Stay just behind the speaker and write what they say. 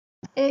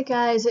Hey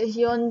guys, it's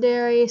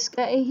Yandere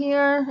Skitty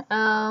here.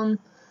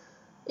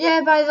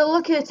 Yeah, by the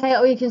look of the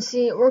title you can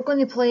see we're going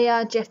to play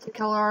a Jeff the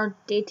Killer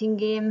dating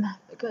game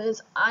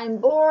because I'm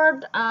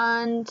bored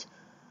and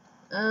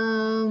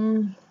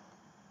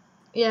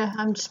yeah,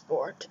 I'm just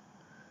bored.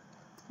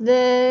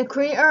 The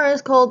creator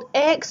is called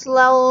X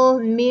Lil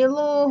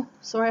Milo.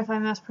 Sorry if I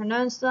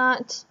mispronounced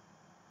that.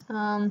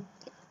 But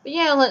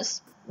yeah,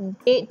 let's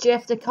date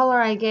Jeff the Killer,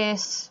 I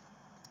guess.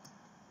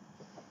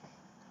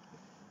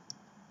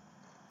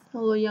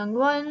 Hello young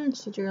one,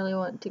 should you really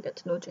want to get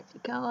to know Jeff the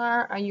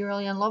Killer? Are you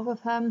really in love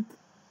with him?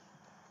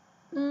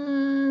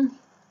 I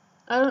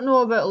don't know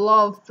about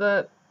love,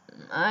 but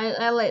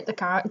I like the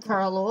character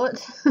a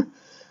lot.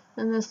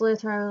 In this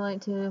letter I would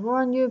like to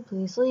warn you,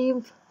 please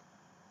leave.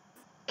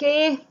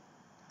 Okay,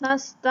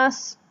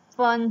 that's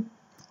fun.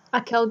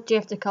 I killed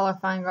Jeff the Killer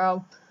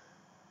fangirl.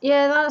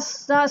 Yeah,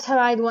 that's how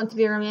I'd want to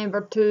be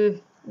remembered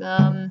too.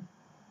 Jeez,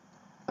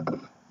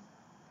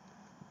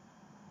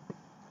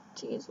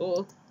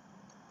 oh.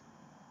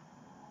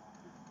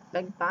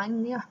 Big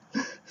bang there.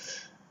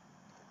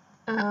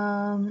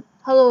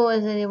 Hello,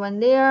 is anyone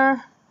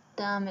there?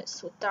 Damn, it's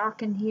so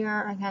dark in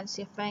here. I can't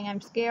see a thing. I'm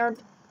scared.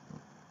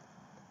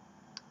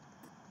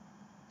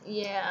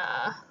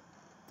 Yeah.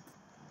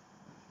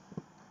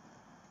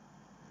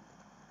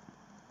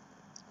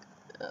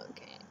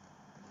 Okay.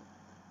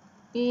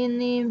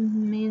 Eeny,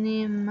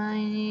 meeny,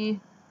 miny.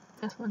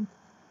 This one.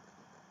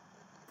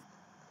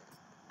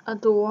 A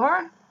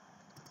door.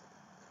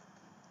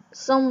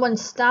 Someone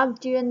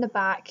stabbed you in the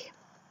back.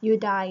 You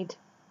died.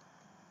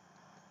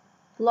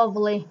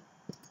 Lovely.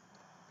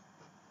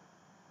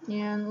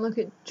 Yeah, and look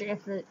at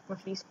Jeff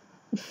with his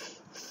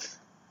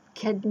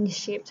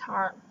kidney-shaped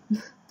heart.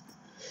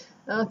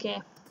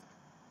 Okay.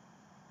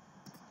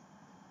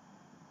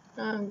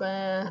 I'm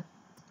gonna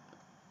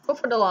go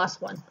for the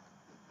last one.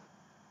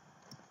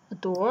 A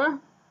door?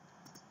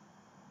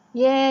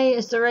 Yay,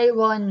 it's the right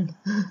one.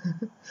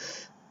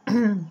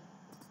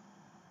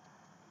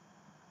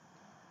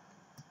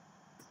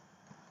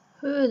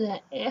 Who the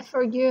F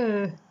are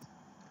you?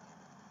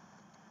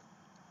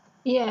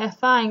 Yeah,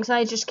 thanks.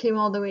 I just came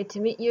all the way to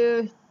meet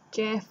you,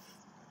 Jeff.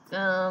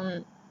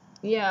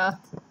 Yeah.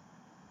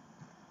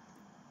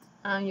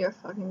 I'm your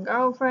fucking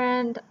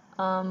girlfriend.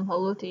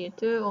 Hello to you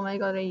too. Oh my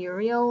god, are you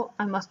real?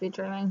 I must be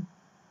dreaming.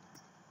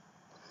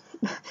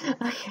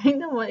 I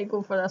kinda want to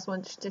go for this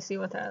one just to see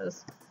what it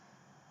is.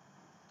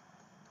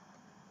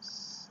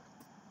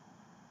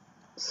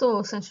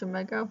 So, since you're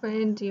my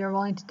girlfriend, you're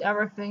willing to do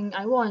everything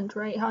I want,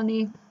 right,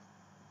 honey?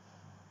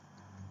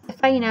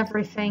 Define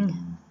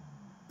everything.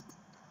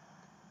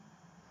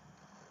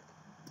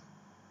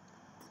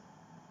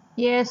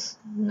 Yes,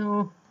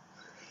 no.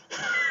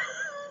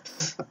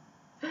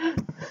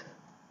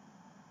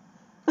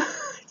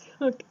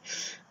 Okay.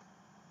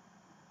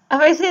 If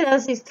I say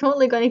this, he's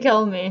totally gonna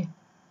kill me.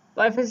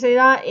 But if I say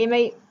that, he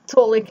might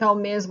totally kill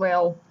me as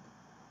well.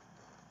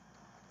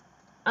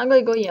 I'm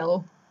gonna go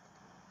yellow.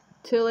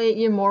 Too late,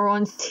 you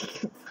morons.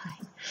 Take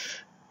goodbye.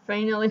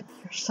 Finally,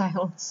 pure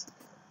silence.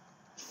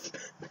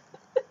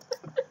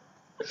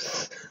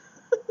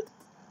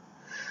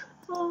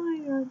 Oh my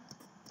god.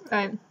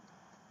 Right.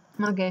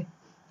 Okay.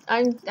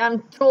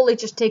 I'm totally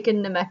just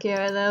taking the mickey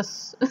out of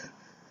this.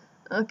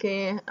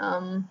 Okay,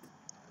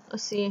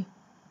 let's see.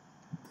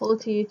 Hello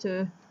to you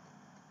too.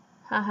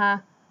 Haha.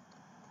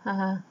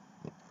 Haha.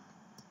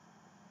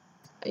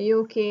 Are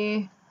you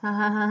okay?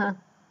 Haha haha.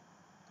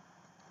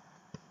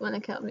 Wanna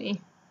kill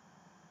me?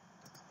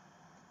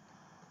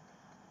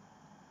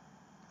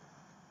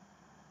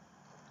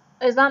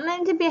 Is that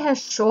meant to be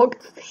his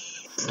shocked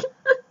face?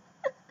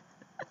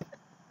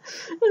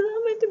 Is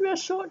that meant to be a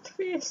shocked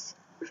face?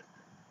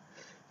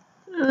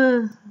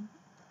 You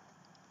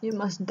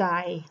must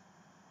die.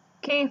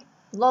 Okay,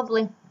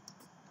 lovely.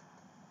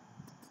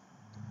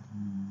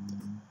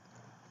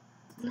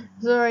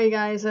 Sorry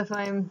guys if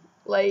I'm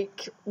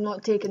like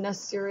not taking this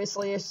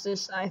seriously, it's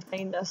just I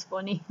find this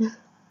funny.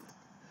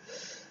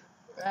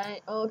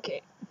 Right,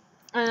 okay.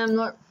 And I'm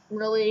not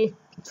really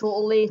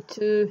totally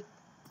too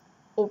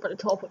over the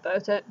top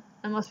about it.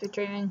 I must be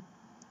dreaming.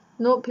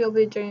 Nope, he'll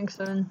be dreaming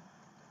soon.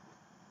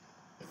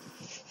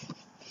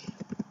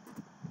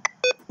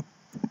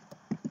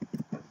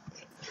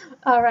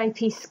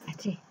 R.I.P.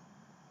 Skitty.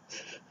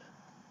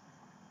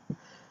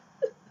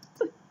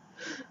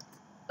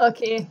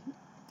 Okay,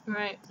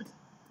 right.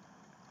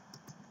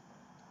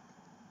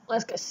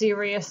 Let's get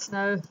serious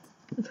now.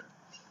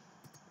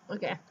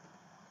 Okay.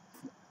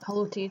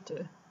 Hello to you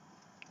too.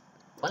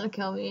 Wanna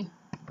kill me?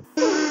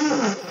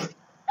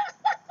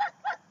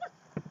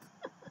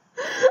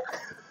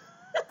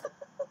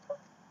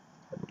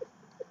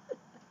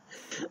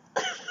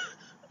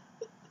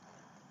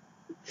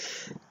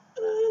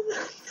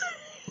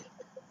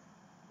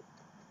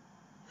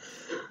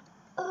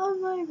 Oh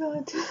my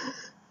god.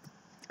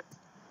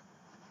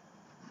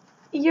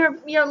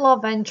 Your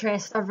love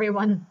interest,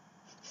 everyone.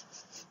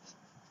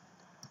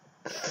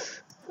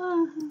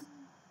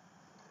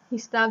 He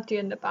stabbed you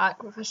in the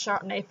back with a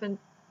sharp knife and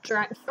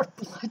drank your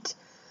blood.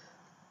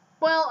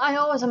 Well, I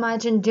always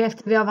imagined Jeff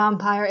to be a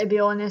vampire, to be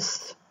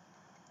honest.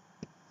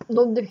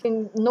 Nobody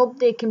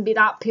can be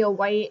that pale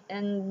white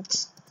and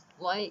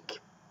like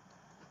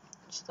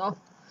stuff.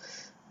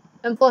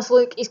 And plus,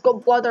 look, he's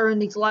got blood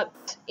around his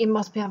lips. He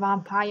must be a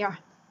vampire.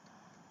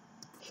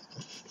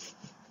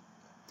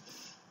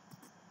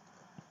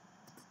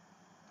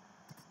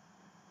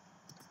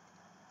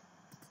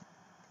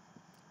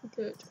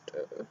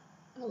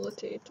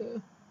 Ability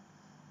to.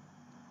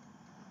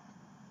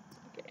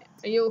 Okay,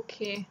 are you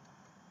okay?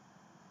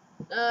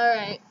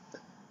 Alright.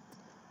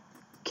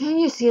 Can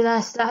you see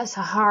this? That's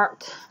a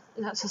heart.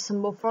 That's a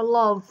symbol for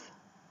love.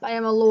 I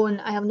am alone.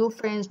 I have no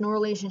friends, no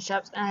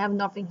relationships, and I have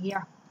nothing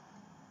here.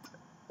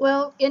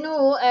 Well, you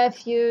know,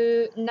 if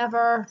you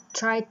never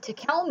tried to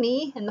kill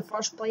me in the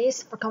first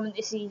place for coming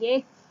to see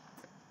you,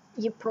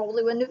 you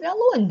probably wouldn't be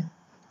alone.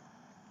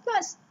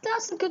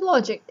 That's a good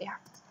logic there.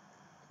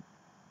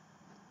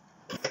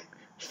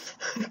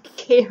 Who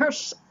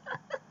cares?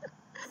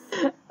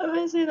 I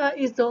would say that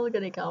he's totally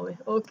gonna kill me.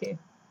 Okay.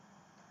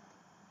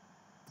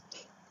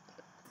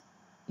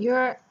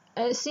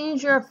 It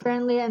seems you're a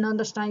friendly and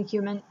understanding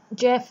human.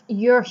 Jeff,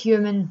 you're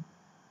human.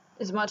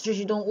 As much as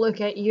you don't look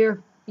it,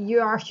 you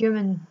are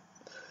human.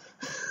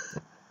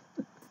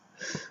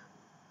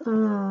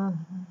 Why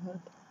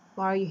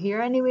are you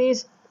here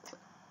anyways?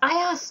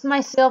 I ask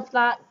myself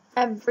that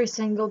every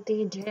single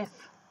day, Jeff.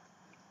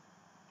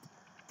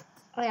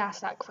 I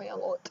ask that quite a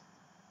lot.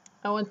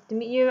 I want to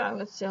meet you, I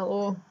want to say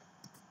hello.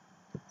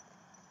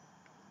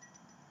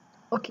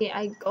 Okay,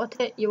 I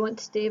got it. You want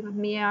to stay with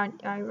me,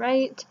 aren't I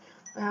right?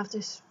 I have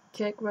to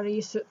check whether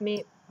you suit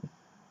me.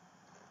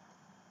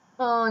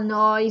 Oh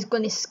no, he's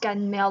going to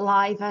skin me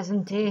alive,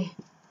 isn't he?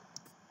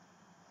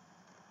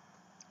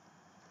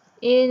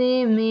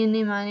 Eeny,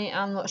 meeny, miny,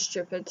 I'm not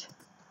stupid.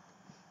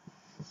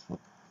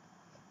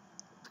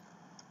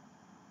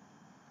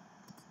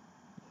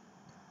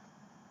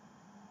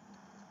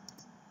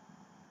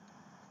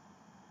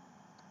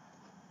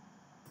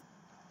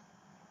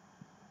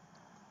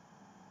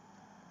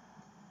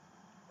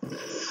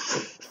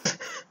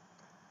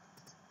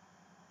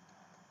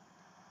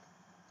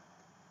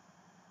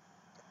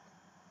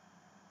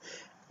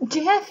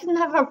 Jeff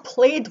never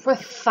played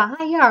with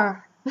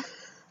fire.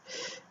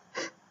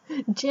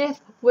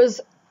 Jeff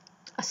was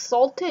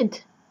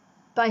assaulted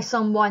by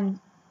someone.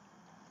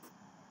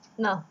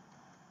 No,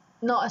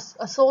 not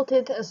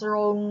assaulted is the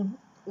wrong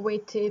way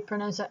to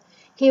pronounce it.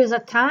 He was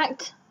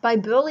attacked by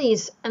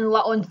bullies and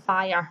lit on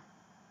fire.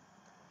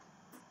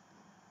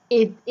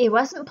 He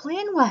wasn't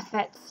playing with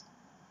it.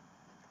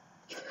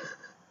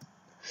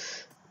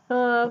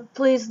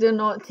 Please do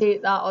not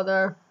take that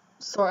other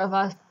sort of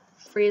a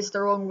phrase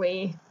the wrong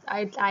way.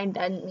 I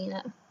didn't mean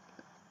it.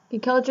 He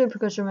killed you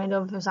because you reminded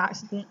of his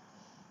accident.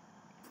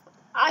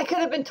 I could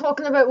have been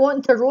talking about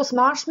wanting to roast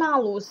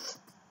marshmallows.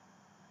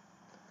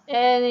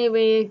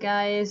 Anyway,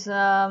 guys,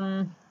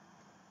 I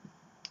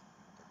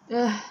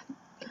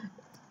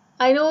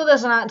know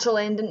there's an actual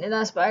ending to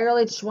this, but I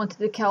really just wanted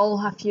to kill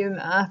a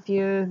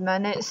few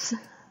minutes,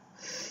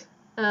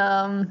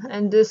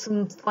 and do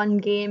some fun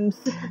games.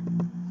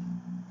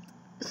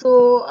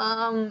 So,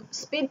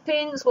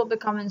 Speedpaints will be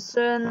coming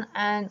soon,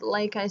 and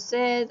like I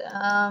said,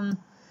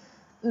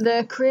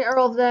 the creator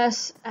of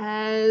this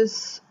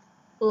is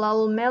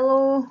Lil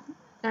Mellow,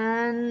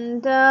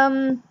 and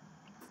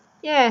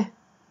yeah,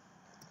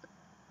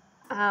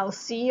 I'll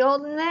see you all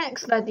in the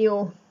next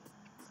video.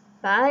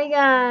 Bye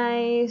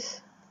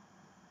guys.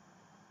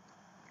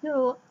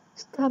 No,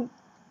 stop.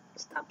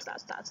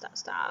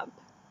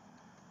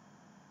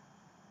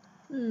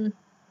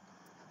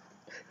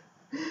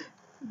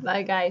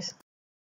 Bye guys.